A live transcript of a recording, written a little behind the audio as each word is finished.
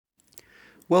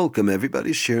Welcome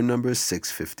everybody, share number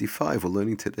 655. We're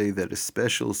learning today that a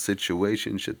special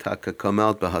situation should taka come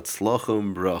out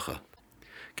b'hatzlacha bracha.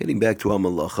 Getting back to our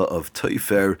malacha of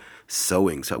Tofer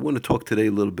sewing. So I want to talk today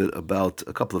a little bit about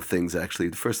a couple of things actually.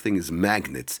 The first thing is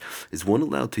magnets. Is one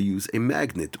allowed to use a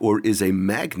magnet, or is a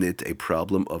magnet a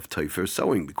problem of Tofer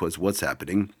sewing? Because what's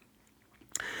happening?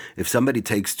 If somebody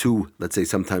takes two, let's say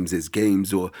sometimes there's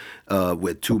games or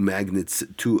where two magnets,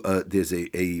 there's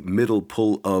a middle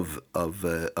pull of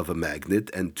a magnet,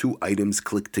 and two items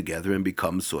click together and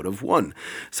become sort of one.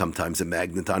 Sometimes a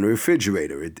magnet on a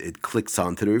refrigerator, it clicks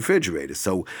onto the refrigerator.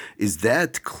 So is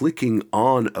that clicking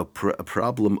on a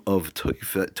problem of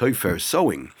tofer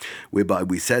sewing, whereby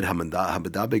we said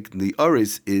hamadabik the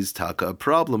aris is taka a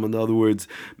problem. In other words,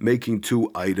 making two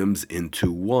items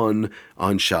into one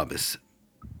on Shabbos.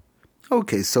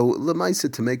 Okay, so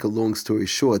Lamaisa, to make a long story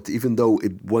short, even though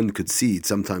one could see it,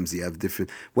 sometimes you have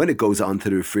different, when it goes onto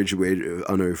the refrigerator,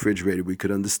 on a refrigerator, we could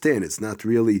understand it's not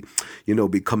really,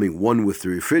 becoming one with the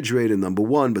refrigerator, number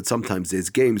one, but sometimes there's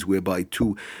games whereby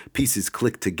two pieces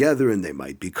click together and they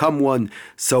might become one.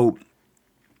 So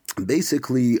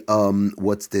basically,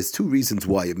 there's two reasons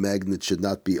why a magnet should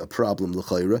not be a problem,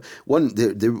 l'chayra. One,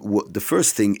 the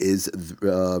first thing is,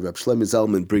 Reb Shlomo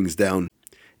Zalman brings down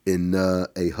in a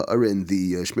ha'ara in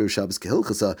the Shmir Shabbos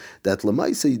Kehilchasa, that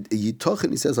Lamaisa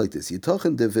Yitochen, he says like this: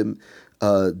 Yitochen devim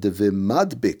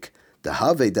madbik, the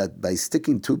have, that by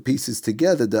sticking two pieces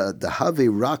together, the have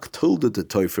rak tilda to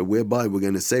tofer, whereby we're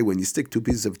going to say when you stick two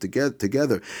pieces of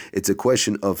together, it's a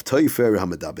question of tofer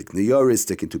hamadabik niyaris,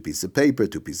 sticking two pieces of paper,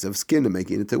 two pieces of skin, and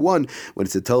making it into one. When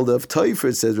it's a tilda of tofer,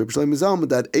 it says Reb Shlomo Zalman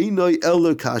that einoi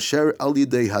eller kasher al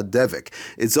yidei hadevek.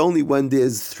 It's only when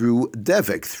there's through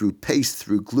devek, through paste,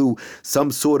 through glue,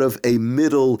 some sort of a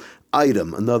middle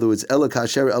item. In other words, ela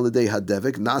kasher alidei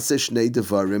hadevek nase shnei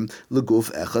devarim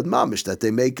leguf echad mamish, that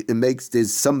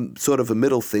there's some sort of a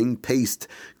middle thing, paste,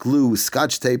 glue,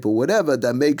 scotch tape, or whatever,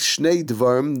 that makes shnei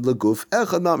devarim leguf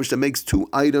echad mamish, that makes two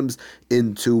items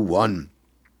into one.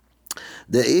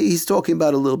 He's talking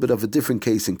about a little bit of a different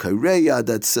case in Kaireya,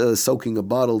 that's soaking a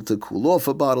bottle to cool off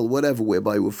a bottle, whatever,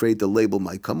 whereby we're afraid the label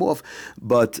might come off.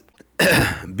 But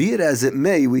be it as it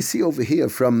may, we see over here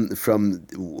from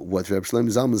what Reb Shlomo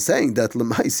Zalman is saying that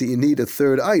l'maisi you need a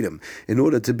third item in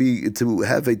order to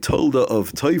have a tolda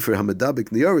of tofer hamadabik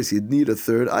niyaris. You'd need a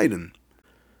third item,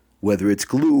 whether it's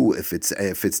glue, if it's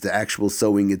the actual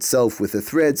sewing itself with a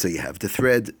thread, so you have the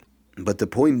thread. But the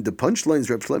punchlines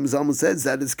Reb Shlomo Zalman says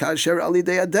that it's kasher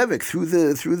alidei adevik, through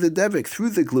the devik,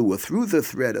 through the glue, or through the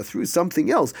thread, or through something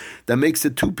else that makes the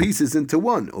two pieces into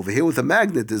one. Over here with a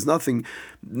magnet, there's nothing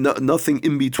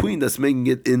in between that's making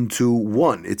it into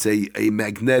one. It's a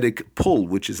magnetic pull,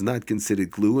 which is not considered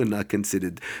glue and not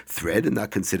considered thread and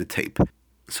not considered tape.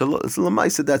 So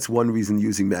Lamaisa, that's one reason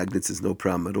using magnets is no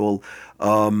problem at all.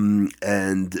 And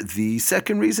the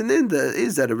second reason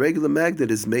is that a regular magnet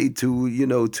is made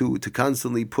to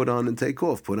constantly put on and take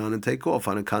off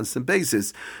on a constant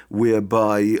basis,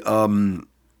 whereby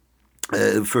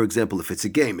for example, if it's a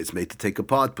game, it's made to take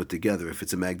apart, put together. If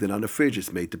it's a magnet on a fridge,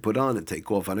 it's made to put on and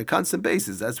take off on a constant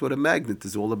basis. That's what a magnet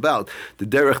is all about. The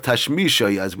derech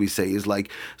tashmisha, as we say, is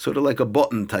sort of like a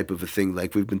button type of a thing,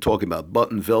 like we've been talking about,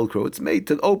 button, Velcro. It's made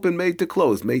to open, made to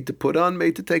close, made to put on,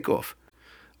 made to take off.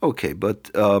 Okay, but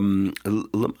lemaisa,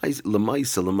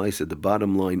 the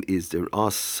bottom line is there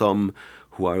are some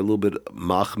who are a little bit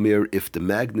machmir if the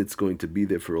magnet's going to be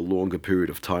there for a longer period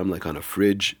of time, like on a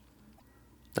fridge.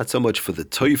 Not so much for the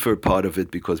tofer part of it,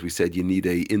 because we said you need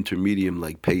a intermedium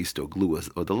like paste or glue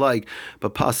or the like,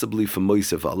 but possibly for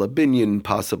moisef ala binyan,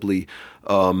 possibly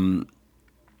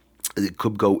it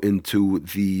could go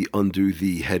under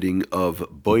the heading of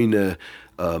boina,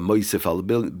 moisef ala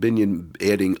binyan,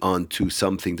 adding on to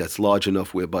something that's large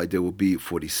enough whereby there will be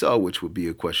 40 sa, which would be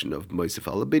a question of moisef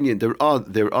ala binyan.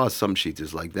 There are some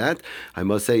sheeters like that. I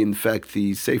must say, in fact,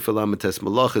 the Sefer Lamates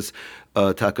Malachas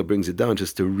Taka brings it down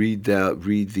just to read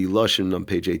the Lashon on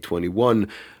page 821.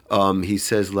 He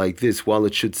says like this: while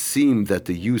it should seem that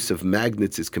the use of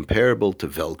magnets is comparable to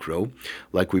Velcro,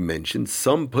 like we mentioned,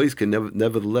 some place can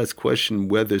nevertheless question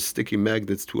whether sticking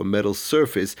magnets to a metal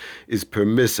surface is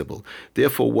permissible.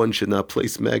 Therefore, one should not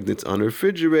place magnets on a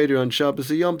refrigerator on Shabbos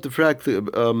or Yom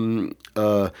Tov,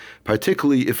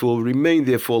 particularly if it will remain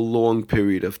there for a long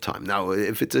period of time. Now,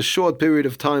 if it's a short period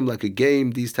of time, like a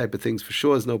game, these type of things for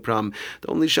sure is no problem. The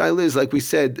only shaila is, like we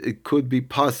said, it could be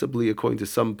possibly, according to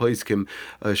some poskim,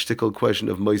 shtickle question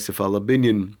of moisef ala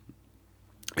binyan.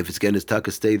 If it's going to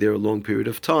taka stay there a long period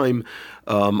of time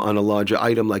on a larger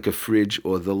item like a fridge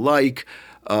or the like,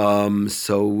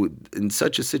 So in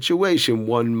such a situation,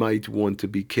 one might want to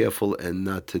be careful and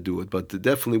not to do it. But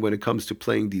definitely when it comes to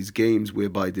playing these games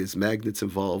whereby there's magnets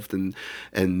involved and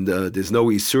there's no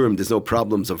isurim, there's no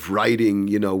problems of writing,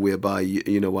 whereby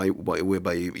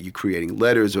you're creating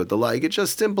letters or the like. It's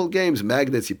just simple games,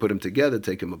 magnets. You put them together,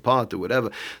 take them apart, or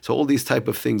whatever. So all these type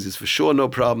of things is for sure no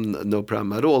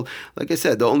problem at all. Like I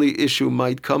said, the only issue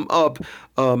might come up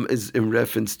is in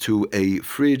reference to a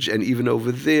fridge, and even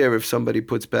over there, if somebody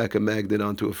puts back a magnet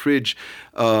onto a fridge,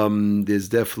 there's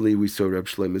definitely, we saw Reb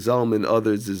Shlomo Zalman,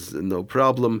 others is no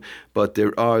problem, but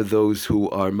there are those who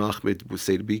are machmid, who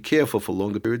say to be careful for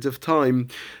longer periods of time,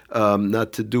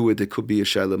 not to do it. It could be a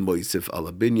shaila moisif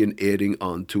ala binyan, adding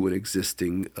onto an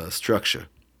existing structure.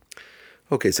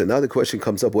 Okay, so now the question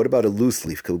comes up, what about a loose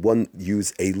leaf? Could one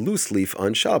use a loose leaf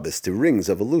on Shabbos, the rings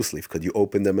of a loose leaf? Could you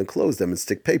open them and close them and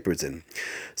stick papers in?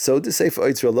 So the Sefer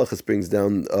Eitzur Halachos brings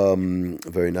down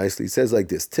very nicely. It says like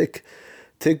this, Tik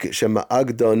Shema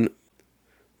Agdon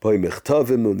Boy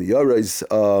Mechtavim Uniyarais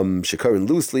Shekarin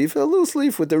loose leaf, a loose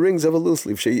leaf with the rings of a loose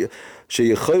leaf.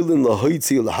 Sheyecholin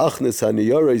Lahoitzi Lahachnes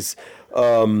Haniyarais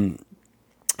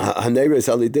Haneres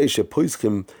Alidei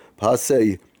Shepoiskim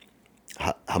Pasei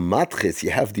Hamatches,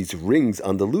 you have these rings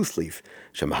on the loose leaf.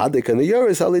 Shemhadek and the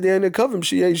Yaris Haliday and Kavim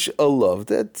Sheyesh Allah,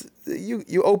 that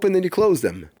you open and you close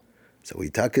them. So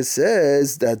Itaka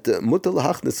says that Mutal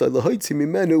Hachnesai Lahoitzi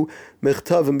Mimenu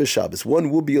Mechtavim b'Shabbos. One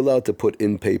will be allowed to put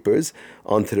in papers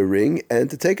onto the ring and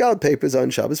to take out papers on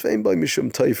Shabbos. Vein by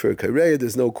Mishum Tofer Kaireya.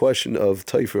 There's no question of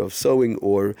Tofer of sewing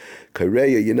or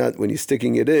Kaireya. You're not, when you're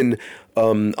sticking it in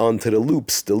onto the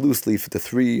loops, the loose leaf, the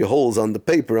 3 holes on the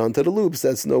paper onto the loops,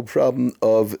 that's no problem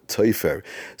of Tofer.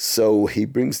 So he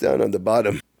brings down on the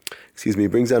bottom. He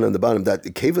brings down on the bottom that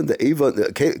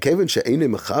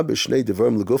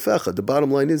the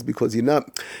bottom line is because you're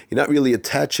not really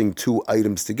attaching 2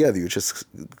 items together. You're just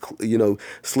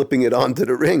slipping it onto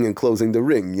the ring and closing the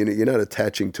ring. You're not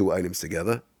attaching 2 items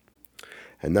together.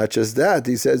 And not just that,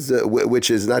 he says, which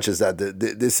is not just that.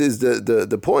 This is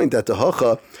the point that the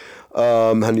hacha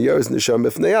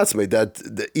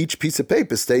that each piece of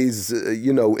paper stays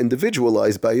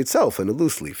individualized by itself in a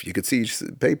loose leaf. You could see each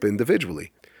paper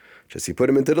individually. Just you put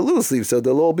them into the loose leaf, so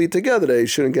they'll all be together. They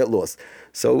shouldn't get lost.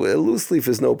 So a loose leaf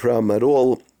is no problem at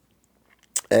all.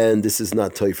 And this is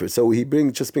not tofer. So he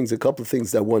brings a couple of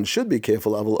things that one should be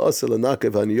careful. You have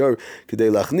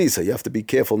to be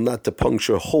careful not to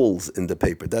puncture holes in the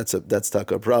paper. That's a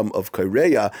problem of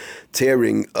kaireya,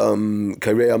 tearing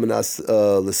kaireya manas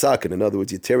lesakin. In other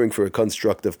words, you're tearing for a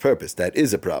constructive purpose. That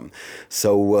is a problem.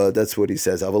 So that's what he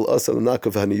says. If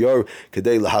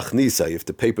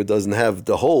the paper doesn't have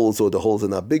the holes, or the holes are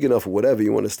not big enough, or whatever,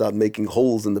 you want to start making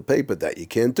holes in the paper, that you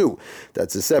can't do.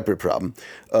 That's a separate problem.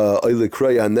 Or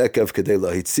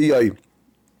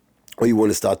you want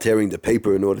to start tearing the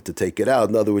paper in order to take it out.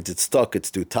 In other words, it's stuck,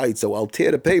 it's too tight, so I'll tear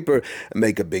the paper and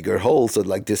make a bigger hole, so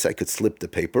like this I could slip the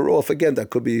paper off. Again, that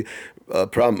could be a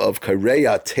problem of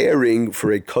kareya, tearing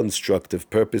for a constructive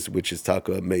purpose, which is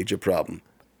a major problem.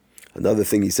 Another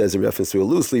thing he says in reference to a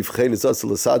loose leaf, the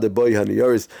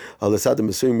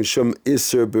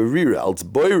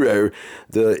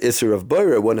isser of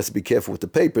boirer, one has to be careful with the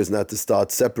papers, not to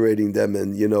start separating them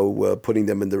and putting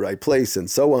them in the right place and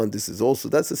so on.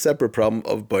 That's a separate problem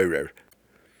of boirer.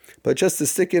 But just to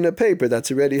stick in a paper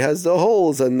that already has the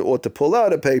holes, or to pull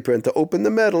out a paper and to open the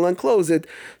metal and close it,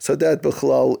 so that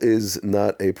bichlal is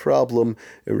not a problem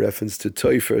in reference to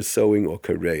tofer, sewing, or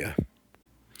kareya.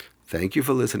 Thank you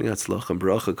for listening. Hatzlach and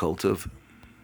bracha, Kol Tov.